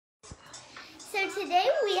So today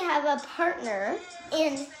we have a partner,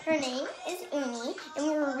 and her name is Uni, and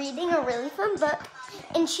we're reading a really fun book,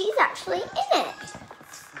 and she's actually in it.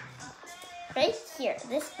 Right here,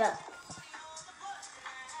 this book.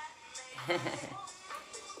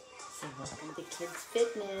 So welcome to Kids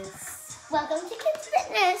Fitness. Welcome to Kids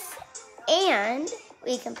Fitness. And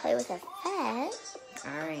we can play with a pet.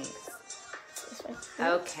 All right. This one.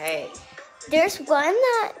 Okay. There's one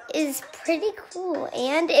that is pretty cool,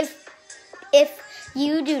 and if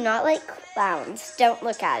you do not like clowns, don't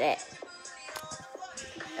look at it.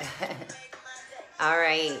 All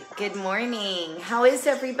right. Good morning. How is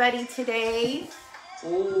everybody today?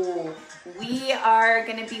 Ooh, we are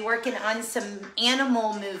going to be working on some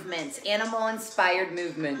animal movements, animal-inspired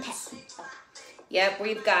movements. Yep,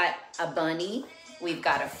 we've got a bunny, we've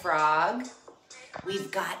got a frog,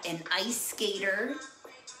 we've got an ice skater,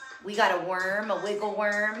 we got a worm, a wiggle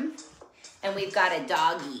worm, and we've got a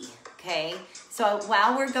doggy, okay? So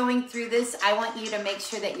while we're going through this, I want you to make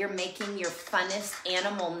sure that you're making your funnest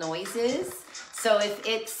animal noises. So if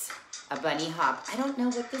it's a bunny hop, I don't know,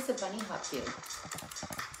 what does a bunny hop do?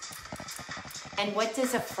 And what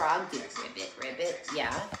does a frog do? Ribbit, ribbit,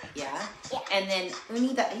 yeah. And then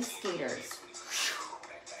Uni the ice skaters.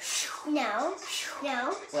 No.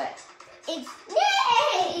 What? It's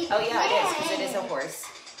yay! Oh yeah, it is, because it is a horse.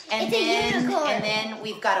 And It's a unicorn. And then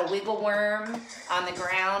we've got a wiggle worm on the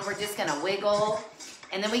ground. We're just gonna wiggle.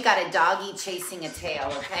 And then we got a doggy chasing a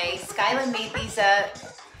tail, okay? Skyla made these up.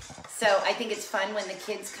 So I think it's fun when the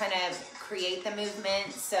kids kind of create the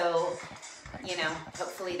movement. So, you know,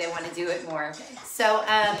 hopefully they want to do it more. So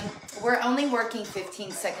we're only working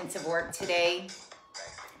 15 seconds of work today.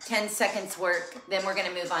 10 seconds work, then we're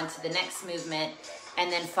gonna move on to the next movement,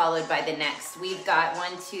 and then followed by the next. We've got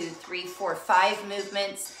 1, 2, 3, 4, 5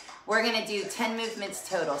 movements. We're gonna do 10 movements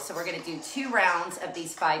total. So we're gonna do 2 rounds of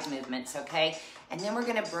these 5 movements, okay? And then we're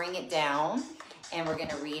gonna bring it down, and we're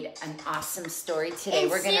gonna read an awesome story today.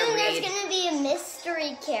 And we're gonna soon read. There's gonna be a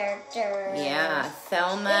mystery character. Yeah,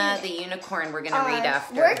 Thelma the unicorn. We're gonna read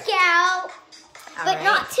after. Workout, All but right.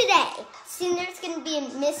 not today. Soon there's gonna be a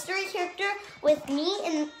mystery character with me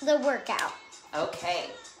in the workout. Okay,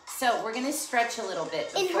 so we're gonna stretch a little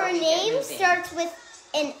bit. And before her we get name moving. starts with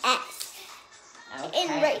an S. Okay.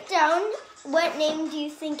 And write down what name do you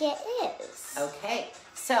think it is. Okay,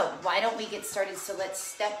 so why don't we get started? So let's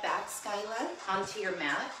step back, Skyla, onto your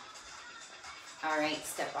mat. All right,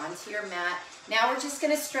 step onto your mat. Now we're just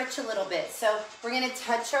gonna stretch a little bit. So we're gonna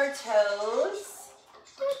touch our toes.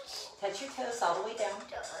 Touch your toes all the way down.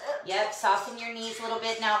 Yep, soften your knees a little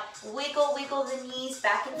bit. Now wiggle the knees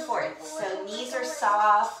back and forth. So knees are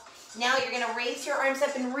soft. Now you're gonna raise your arms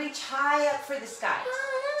up and reach high up for the sky.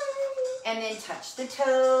 And then touch the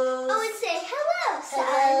toes. Oh, and say hello, son.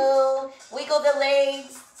 Hello. Wiggle the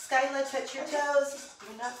legs. Skyla, touch your toes.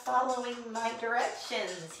 You're not following my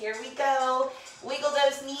directions. Here we go. Wiggle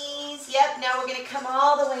those knees. Yep, now we're gonna come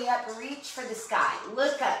all the way up. Reach for the sky.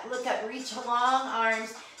 Look up, reach long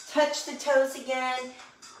arms. Touch the toes again.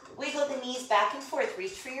 Wiggle the knees back and forth.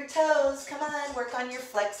 Reach for your toes. Come on, work on your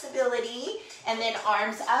flexibility. And then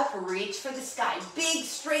arms up, reach for the sky. Big,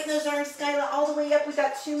 straighten those arms, Skyla, all the way up. We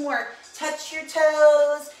got 2 more. Touch your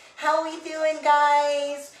toes. How we doing,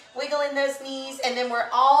 guys? Wiggling those knees, and then we're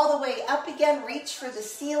all the way up again. Reach for the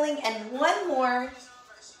ceiling, and 1 more.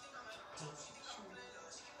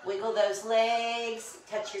 Wiggle those legs,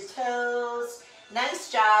 touch your toes.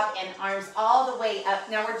 Nice job, and arms all the way up.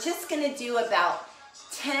 Now we're just gonna do about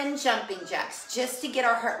 10 jumping jacks, just to get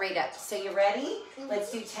our heart rate up. So you ready?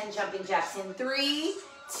 Let's do 10 jumping jacks in 3,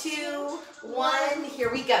 2, 1.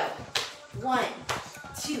 Here we go. 1,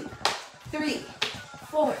 2, 3,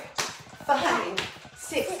 4, 5,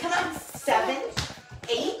 6, come on, 7,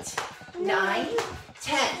 8, 9,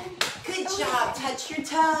 10. Good job. Touch your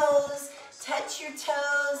toes. Touch your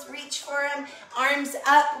toes. Reach for them. Arms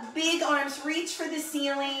up. Big arms. Reach for the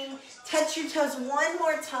ceiling. Touch your toes 1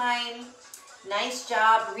 more time. Nice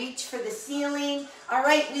job. Reach for the ceiling. All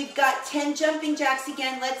right, we've got 10 jumping jacks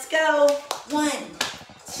again. Let's go. 1,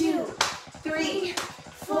 2, 3,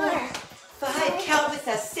 4, 5. Count with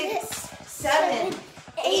us. 6, 7,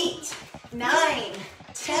 8, 9,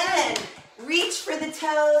 10. Reach for the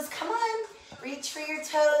toes. Come on. Reach for your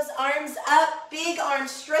toes. Arms up. Big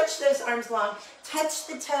arms. Stretch those arms long. Touch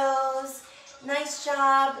the toes. Nice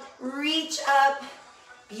job. Reach up.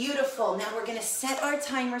 Beautiful. Now we're going to set our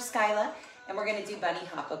timer, Skyla, and we're going to do bunny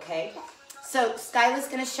hop, okay? So Skyla's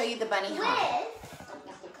going to show you the bunny hop.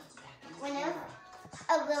 With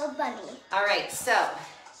a little bunny. All right, so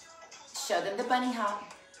show them the bunny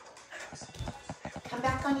hop. Come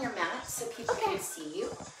back on your mat so people can see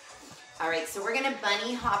you. All right, so we're gonna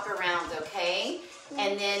bunny hop around, okay?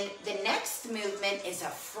 And then the next movement is a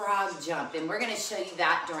frog jump, and we're gonna show you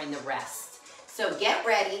that during the rest. So get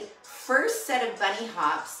ready. First set of bunny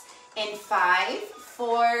hops in 5,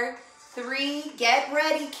 4, 3. Get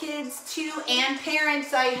ready, kids. 2, and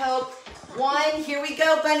parents, I hope. 1, here we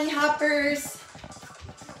go, bunny hoppers.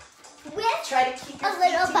 Try to keep your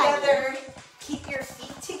feet together. Keep your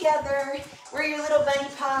feet together. Where are your little bunny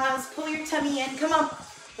paws? Pull your tummy in. Come on.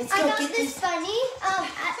 Let's go. I got this bunny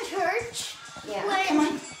at church. Yeah, come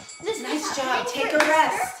on. Nice job. Take a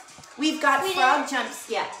rest. We've got frog jumps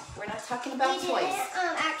yet. We're not talking about toys. We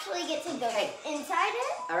didn't actually get to go inside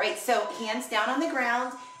it. All right, so hands down on the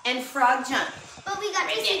ground and frog jump. But we got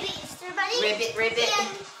to see the Easter bunny. Ribbit, ribbit. And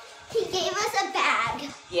he gave us a bag.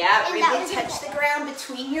 Yeah, ribbit, touch the ground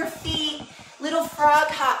between your feet. Little frog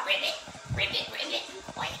hop. Ribbit, ribbit, ribbit.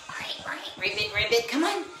 Ribbit, ribbit. Come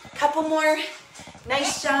on, couple more.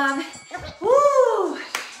 Nice job. Woo!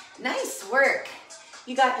 Nice work.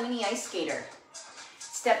 You got Uni Ice Skater.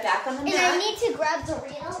 Step back on the mat. And I need to grab the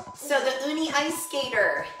reel. So the Uni Ice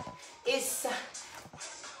Skater is,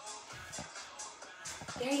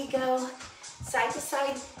 there you go. Side to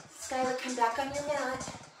side. Skylar, come back on your mat.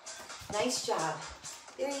 Nice job.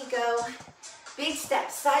 There you go. Big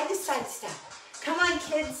step, side to side step. Come on,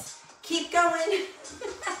 kids. Keep going.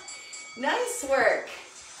 Nice work.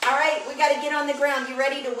 All right, we got to get on the ground. You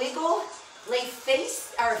ready to wiggle? Lay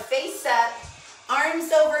face up.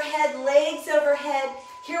 Arms overhead, legs overhead.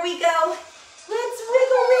 Here we go. Let's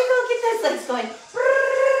wiggle, wiggle. Get those legs going.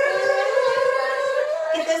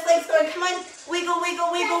 Get those legs going. Come on. Wiggle,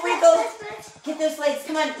 wiggle, wiggle, wiggle. Get those legs.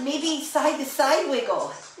 Come on. Maybe side to side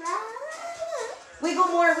wiggle. Wiggle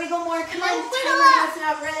more, wiggle more. Come on. Timer has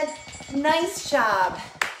not read. Nice job.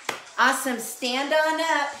 Awesome. Stand on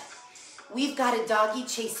up. We've got a doggy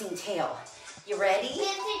chasing tail. You ready? We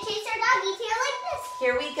have to chase our doggy tail like this.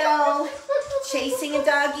 Here we go. Chasing a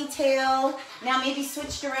doggy tail. Now maybe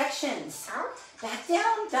switch directions. Back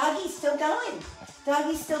down. Doggy's still going.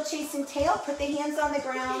 Doggy's still chasing tail. Put the hands on the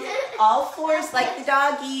ground. All fours like the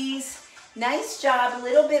doggies. Nice job. A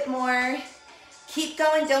little bit more. Keep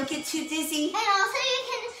going. Don't get too dizzy. And also you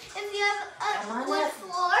can, if you have a wood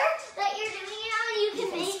floor that you're doing it on, you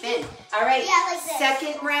can maybe spin. All right. Yeah, like this.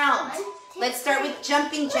 Second round. 1, 2, Let's start with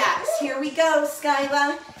jumping jacks. Here we go,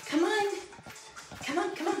 Skyla. Come on. Come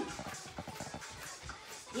on, come on.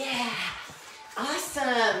 Yeah.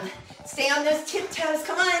 Awesome. Stay on those tiptoes.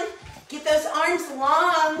 Come on. Get those arms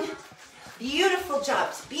long. Beautiful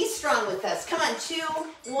jobs. Be strong with us. Come on. 2,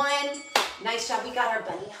 1. Nice job. We got our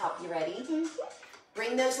bunny hop. You ready? Mm-hmm.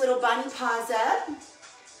 Bring those little bunny paws up.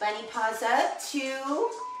 Bunny paws up. 2,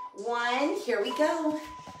 1. Here we go.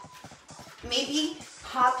 Maybe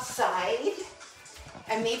hop side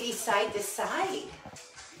and maybe side to side.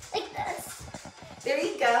 Like this. There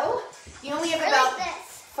you go. You only have about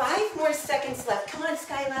 5 more seconds left. Come on,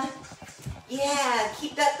 Skyla. Yeah,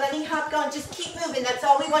 keep that bunny hop going. Just keep moving. That's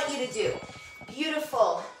all we want you to do.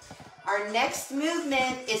 Beautiful. Our next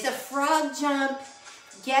movement is a frog jump.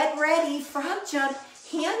 Get ready. Frog jump.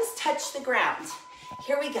 Hands touch the ground.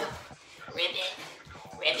 Here we go. Ribbit,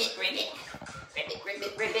 ribbit, ribbit, ribbit,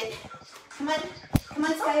 ribbit, ribbit. Come on. Come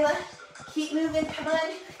on, Skyla. Keep moving. Come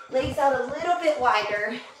on. Legs out a little bit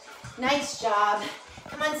wider. Nice job.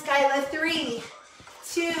 Come on, Skyla. 3,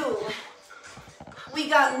 2. We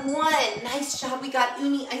got 1. Nice job. We got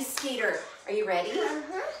Uni Ice Skater. Are you ready?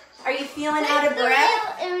 Are you feeling out of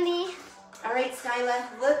breath? Uni. All right, Skyla.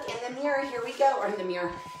 Look in the mirror. Here we go. Or in the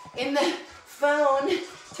mirror. In the phone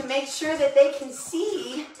to make sure that they can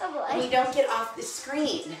see and we don't get off the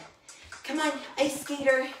screen. Come on, Ice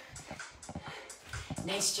Skater.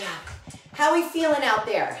 Nice job. How are we feeling out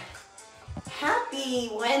there? Happy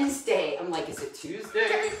Wednesday. I'm like, is it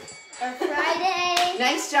Tuesday? Or Friday.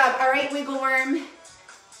 Nice job. All right, wiggle worm.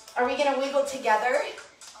 Are we going to wiggle together?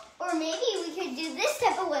 Or maybe we could do this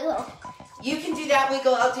type of wiggle. You can do that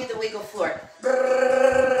wiggle. I'll do the wiggle floor. Wiggle,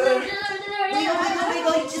 wiggle,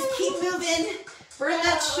 wiggle. You just keep moving. Burn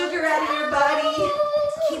that sugar out of your body.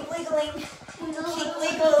 Keep wiggling. Keep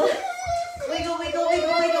wiggle. Wiggle, wiggle,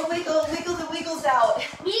 wiggle, wiggle, wiggle. Wiggle the wiggles out.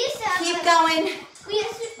 Keep going. We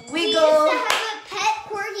used to Wiggle. have a pet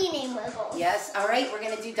corgi named Wiggle. Yes. All right. We're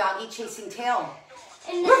going to do doggy chasing tail.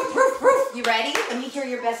 And Roof, roof, roof. You ready? Let me hear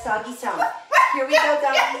your best doggy sound. Here we go,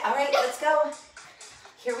 doggy. All right. Let's go.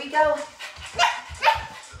 Here we go.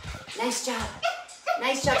 Nice job.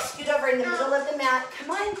 Nice job. Scoot over in the middle of the mat.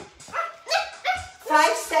 Come on.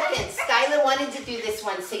 5 seconds. Skyla wanted to do this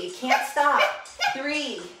one, so you can't stop.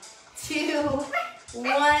 3, 2,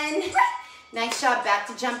 1. Nice job. Back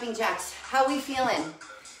to jumping jacks. How are we feeling?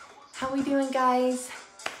 How are we doing, guys?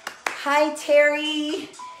 Hi, Terry.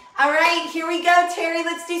 All right, here we go, Terry.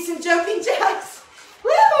 Let's do some jumping jacks.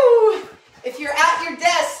 Woo! If you're at your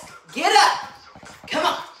desk, get up. Come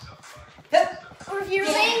on. Hup. Or if you're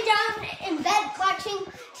laying down in bed watching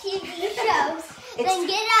TV shows, then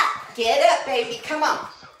get up. Get up, baby. Come on.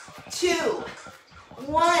 2,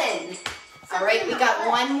 1. All right, we got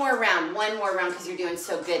one more round because you're doing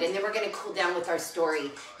so good. And then we're going to cool down with our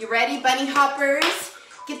story. You ready, bunny hoppers?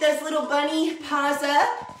 Get those little bunny paws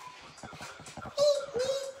up.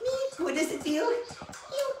 What does it do?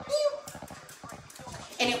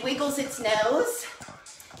 And it wiggles its nose.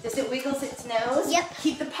 Does it wiggle its nose? Yep.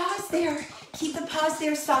 Keep the paws there. Keep the paws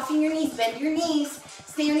there. Soften your knees. Bend your knees.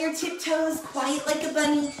 Stay on your tiptoes. Quiet like a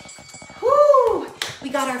bunny. Woo! We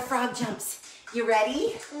got our frog jumps. You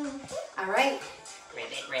ready? All right.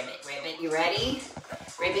 Ribbit, ribbit, ribbit. You ready?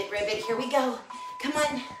 Ribbit, ribbit. Here we go. Come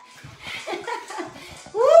on.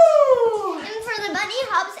 Woo! And for the bunny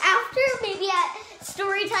hops, after maybe at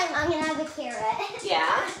story time, I'm going to have a carrot.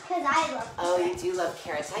 Yeah? Because I love carrots. Oh, you do love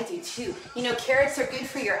carrots. I do too. You know, carrots are good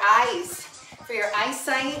for your eyes, for your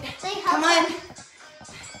eyesight. Come on.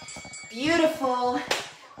 Beautiful.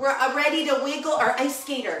 We're ready to wiggle our ice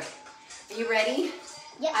skater. Are you ready?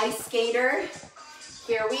 Yep. Ice skater.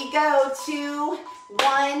 Here we go. 2,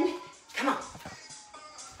 1. Come on.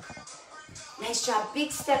 Nice job.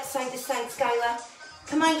 Big step side to side, Skyla.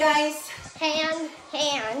 Come on, guys. Hand.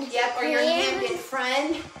 Yep, or your hand in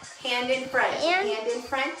front. Hand in front. Hand in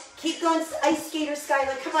front. Keep going, ice skater,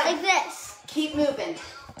 Skyla. Come on. Like this. Keep moving.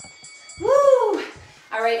 Woo!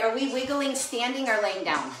 All right, are we wiggling standing or laying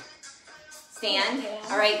down? Stand. Okay.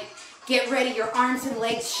 All right, get ready. Your arms and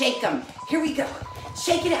legs, shake them. Here we go.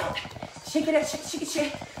 Shake it out. Shake it out.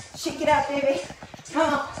 Shake it out, baby.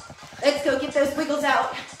 Come on. Let's go get those wiggles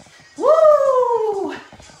out. Woo!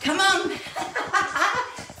 Come on.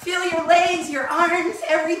 Feel your legs, your arms,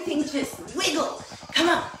 everything just wiggle. Come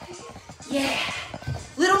on. Yeah.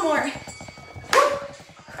 Little more. Woo.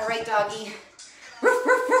 All right, doggy. Roof,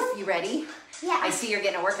 roof, roof. You ready? Yeah. I see you're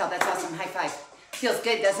getting a workout. That's awesome. High five. Feels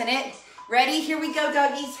good, doesn't it? Ready? Here we go,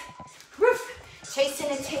 doggies. Roof. Chasing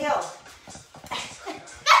a tail.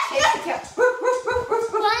 Chase the tail. Roof, roof, roof,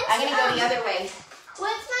 roof, roof. I'm going to go the other way.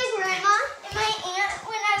 Once my grandma and my aunt,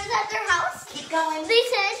 when I was at their house, Keep going. they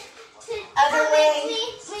said to Other way.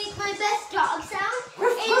 make my best dog sound,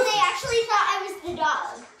 Roof, and roof. they actually thought I was the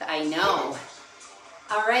dog. I know.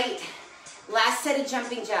 All right. Last set of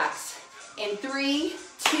jumping jacks. In 3,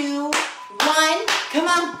 2, 1. Come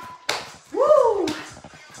on. Woo.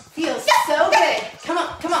 Feels so good. Come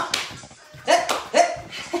on. Come on.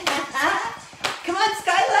 Come on,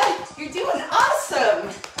 Skyla. You're doing awesome.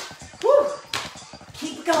 Woo.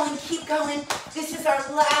 Keep going. Keep going. This is our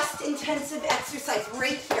last intensive exercise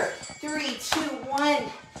right here. 3, 2, 1.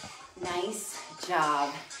 Nice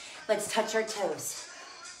job. Let's touch our toes.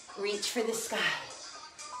 Reach for the sky.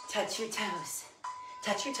 Touch your toes.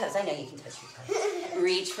 Touch your toes. I know you can touch your toes.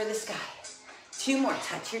 Reach for the sky. 2 more.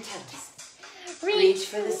 Touch your toes. Reach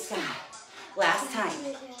for the sky. Last time.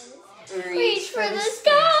 Reach for the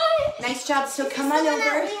sky. Nice job. So come on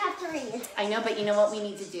over. We have to read. I know, but you know what we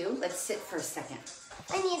need to do? Let's sit for a second.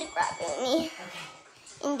 I need to grab Amy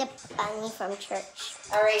Okay. and the bunny from church.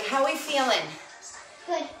 All right. How are we feeling?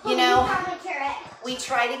 Good. You know, a carrot. we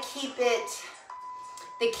try to keep it,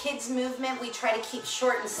 the kids' movement, we try to keep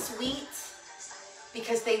short and sweet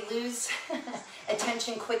because they lose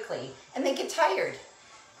attention quickly and they get tired.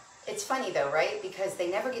 It's funny though, right? Because they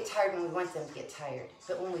never get tired when we want them to get tired.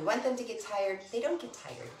 But when we want them to get tired, they don't get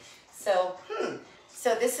tired. So,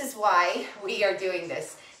 so this is why we are doing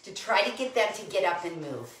this, to try to get them to get up and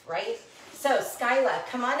move, right? So Skyla,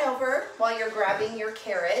 come on over while you're grabbing your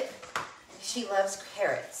carrot. She loves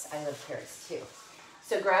carrots. I love carrots too.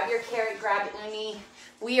 So grab your carrot, grab Uni.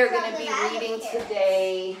 We are going to be reading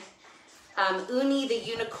today Uni the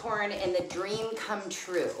Unicorn and the Dream Come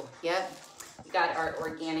True. Yep. We got our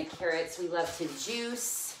organic carrots. We love to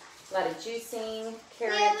juice. A lot of juicing.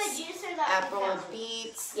 Carrots. We have a juicer that apple,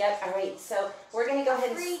 beets. Yep. All right. So we're going to go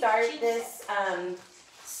ahead and start this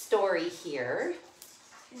story here.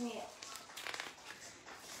 Yeah.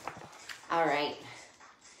 All right.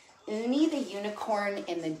 Uni the Unicorn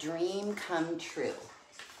and the Dream Come True.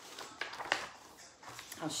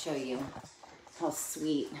 I'll show you how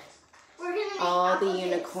sweet. We're gonna make all the apple juice.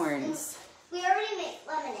 unicorns. We already made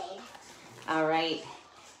lemonade. All right.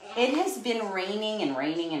 It has been raining and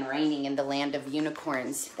raining and raining in the land of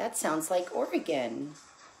unicorns. That sounds like Oregon.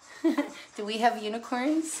 Do we have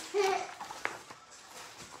unicorns?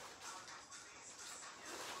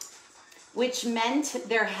 which meant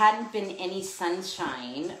there hadn't been any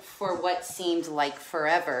sunshine for what seemed like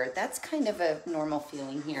forever. That's kind of a normal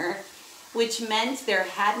feeling here. Which meant there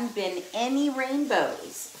hadn't been any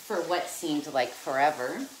rainbows for what seemed like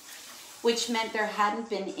forever. Which meant there hadn't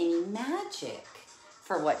been any magic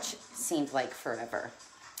for what seemed like forever.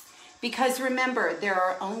 Because remember, there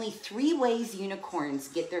are only 3 ways unicorns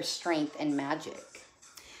get their strength and magic.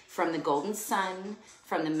 From the golden sun,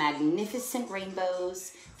 from the magnificent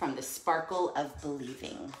rainbows, from the sparkle of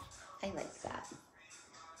believing. I like that.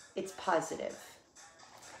 It's positive.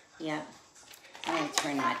 Yeah. I'm going to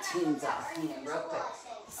turn my tunes off here real quick.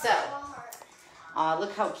 So,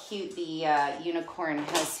 look how cute the unicorn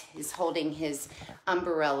is holding his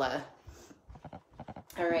umbrella.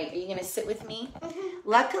 All right, are you going to sit with me?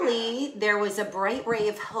 Luckily, there was a bright ray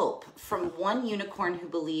of hope from one unicorn who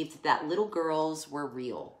believed that little girls were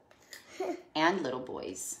real and little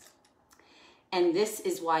boys. And this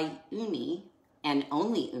is why Uni, and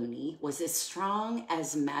only Uni, was as strong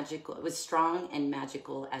and magical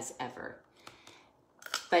as ever.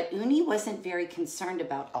 But Uni wasn't very concerned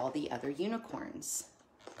about all the other unicorns.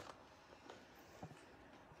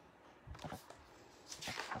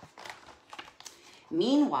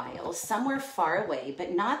 Meanwhile, somewhere far away,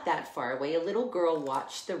 but not that far away, a little girl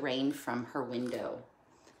watched the rain from her window.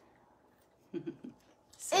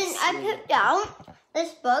 So and sweet. I put down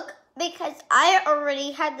this book because I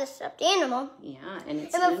already had the stuffed animal. Yeah, and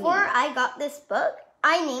it's And before Uni. I got this book,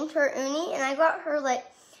 I named her Uni, and I got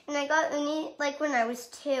Uni like when I was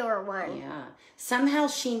 2 or 1. Yeah. Somehow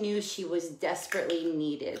she knew she was desperately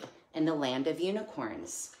needed in the land of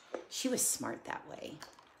unicorns. She was smart that way.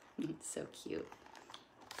 So cute.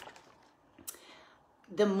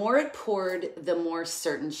 The more it poured, the more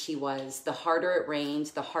certain she was. The harder it rained,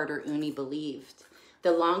 the harder Uni believed.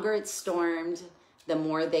 The longer it stormed, the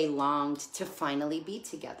more they longed to finally be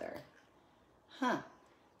together. Huh.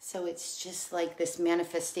 So it's just like this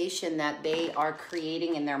manifestation that they are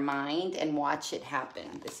creating in their mind, and watch it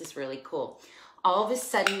happen. This is really cool. All of a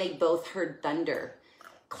sudden, they both heard thunder.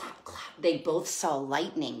 Clap, clap. They both saw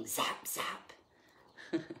lightning. Zap, zap.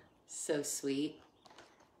 So sweet.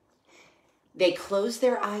 They closed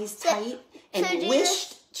their eyes tight and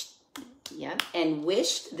wished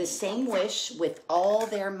the same wish with all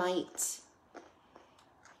their might.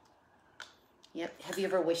 Yep. Have you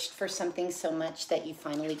ever wished for something so much that you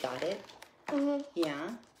finally got it? Mm-hmm.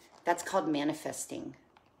 Yeah. That's called manifesting.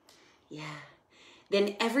 Yeah.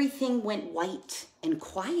 Then everything went white and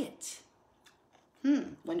quiet.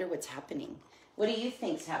 Wonder what's happening. What do you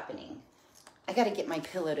think's happening? I got to get my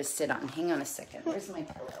pillow to sit on. Hang on a second. Where's my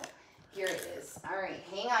pillow? Here it is. All right.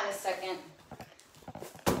 Hang on a second.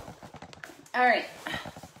 All right.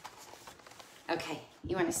 Okay.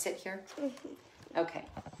 You want to sit here? Mm-hmm. Okay.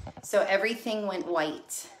 So everything went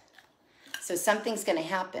white. So something's going to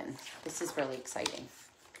happen. This is really exciting.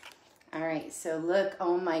 All right. So look.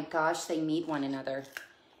 Oh my gosh. They meet one another.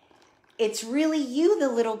 It's really you, the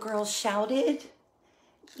little girl shouted.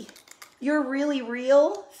 You're really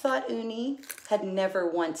real, thought Uni, had never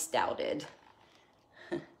once doubted.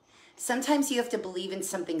 Sometimes you have to believe in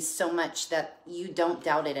something so much that you don't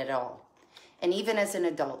doubt it at all. And even as an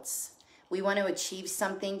adult, we want to achieve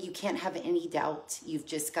something, you can't have any doubt. You've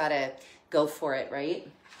just got to go for it, right?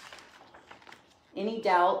 Any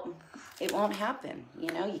doubt, it won't happen. You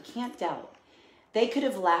know, you can't doubt. They could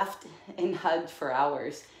have laughed and hugged for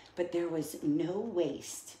hours, but there was no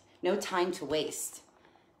time to waste.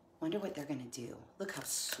 Wonder what they're going to do. Look how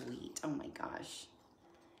sweet. Oh my gosh.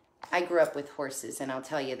 I grew up with horses, and I'll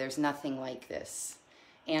tell you, there's nothing like this.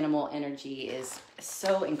 Animal energy is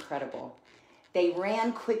so incredible. They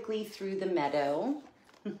ran quickly through the meadow.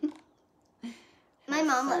 My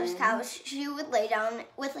mom loves cows. She would lay down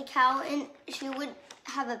with a cow, and she would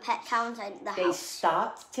have a pet cow inside the house. They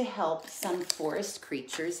stopped to help some forest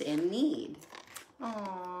creatures in need.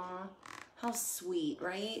 Aww, how sweet,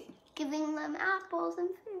 right? Giving them apples and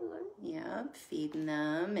food. Yep, feeding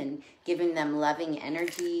them and giving them loving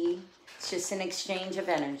energy. It's just an exchange of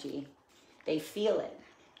energy. They feel it.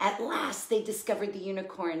 At last, they discovered the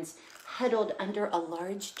unicorns huddled under a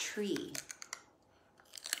large tree.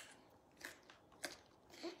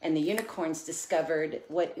 And the unicorns discovered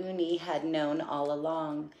what Uni had known all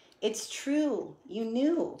along. It's true, you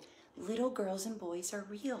knew. Little girls and boys are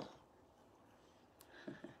real.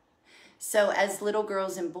 So as little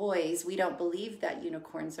girls and boys, we don't believe that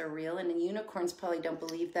unicorns are real, and the unicorns probably don't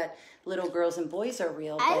believe that little girls and boys are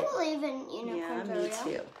real. I believe in unicorns are real. Yeah,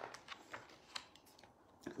 me too.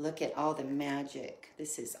 Look at all the magic.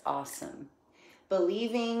 This is awesome.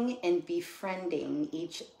 Believing and befriending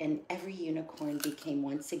each and every unicorn became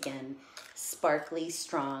once again sparkly,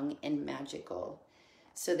 strong, and magical.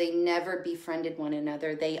 So they never befriended one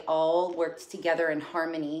another. They all worked together in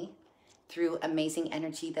harmony through amazing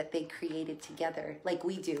energy that they created together, like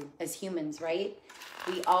we do as humans, right?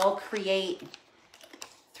 We all create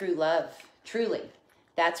through love, truly.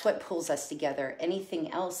 That's what pulls us together.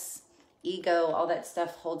 Anything else, ego, all that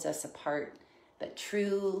stuff holds us apart. But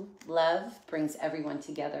true love brings everyone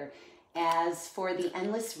together. As for the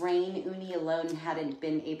endless rain, Uni alone hadn't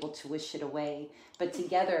been able to wish it away. But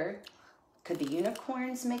together, could the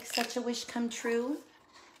unicorns make such a wish come true?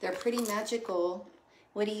 They're pretty magical.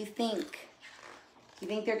 What do you think? You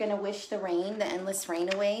think they're going to wish the rain, the endless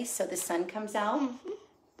rain away so the sun comes out? Mm-hmm.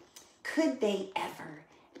 Could they ever?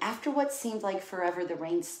 After what seemed like forever, the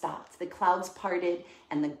rain stopped. The clouds parted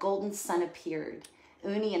and the golden sun appeared.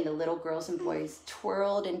 Uni and the little girls and boys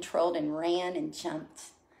twirled and twirled and ran and jumped.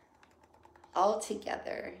 All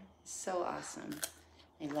together. So awesome.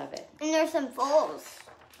 I love it. And there's some foals.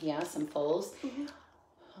 Yeah, some foals. Mm-hmm.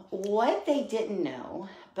 What they didn't know,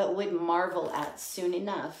 but would marvel at soon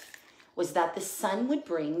enough, was that the sun would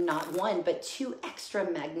bring not one, but two extra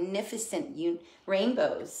magnificent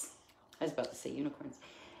rainbows. I was about to say unicorns.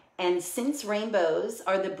 And since rainbows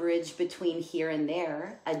are the bridge between here and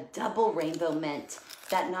there, a double rainbow meant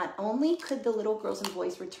that not only could the little girls and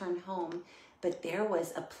boys return home, but there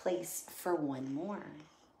was a place for one more.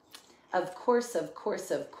 Of course, of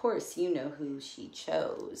course, of course, you know who she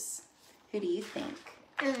chose. Who do you think?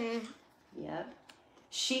 Mm-hmm. Yep.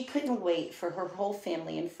 She couldn't wait for her whole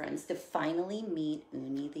family and friends to finally meet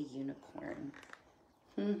Uni the unicorn.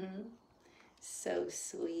 Mm-hmm. So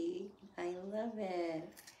sweet. I love it.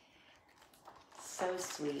 So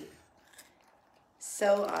sweet.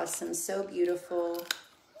 So awesome. So beautiful.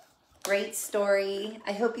 Great story.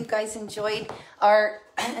 I hope you guys enjoyed our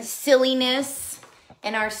silliness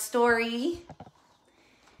and our story.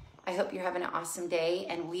 I hope you're having an awesome day,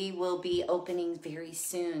 and we will be opening very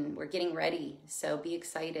soon. We're getting ready, so be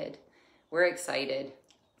excited. We're excited.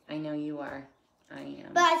 I know you are. I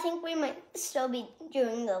am. But I think we might still be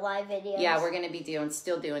doing the live videos. Yeah, we're going to be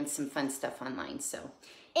still doing some fun stuff online, so.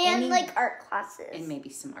 And like art classes. And maybe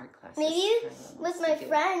some art classes. Maybe with my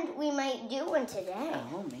friend, we might do one today.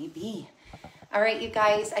 Oh, maybe. All right, you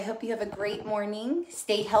guys, I hope you have a great morning.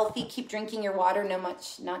 Stay healthy. Keep drinking your water.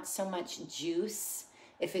 Not so much juice.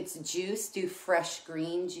 If it's juice, do fresh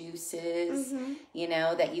green juices, you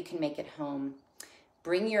know, that you can make at home.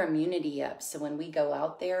 Bring your immunity up so when we go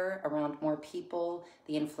out there around more people,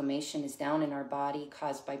 the inflammation is down in our body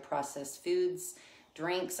caused by processed foods,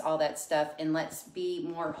 drinks, all that stuff. And let's be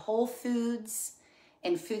more whole foods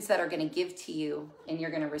and foods that are going to give to you and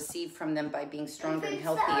you're going to receive from them by being stronger and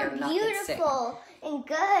healthier, not get sick. Beautiful and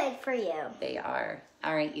good for you. They are.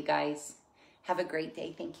 All right, you guys. Have a great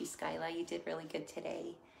day. Thank you, Skyla. You did really good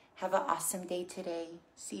today. Have an awesome day today.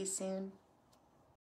 See you soon.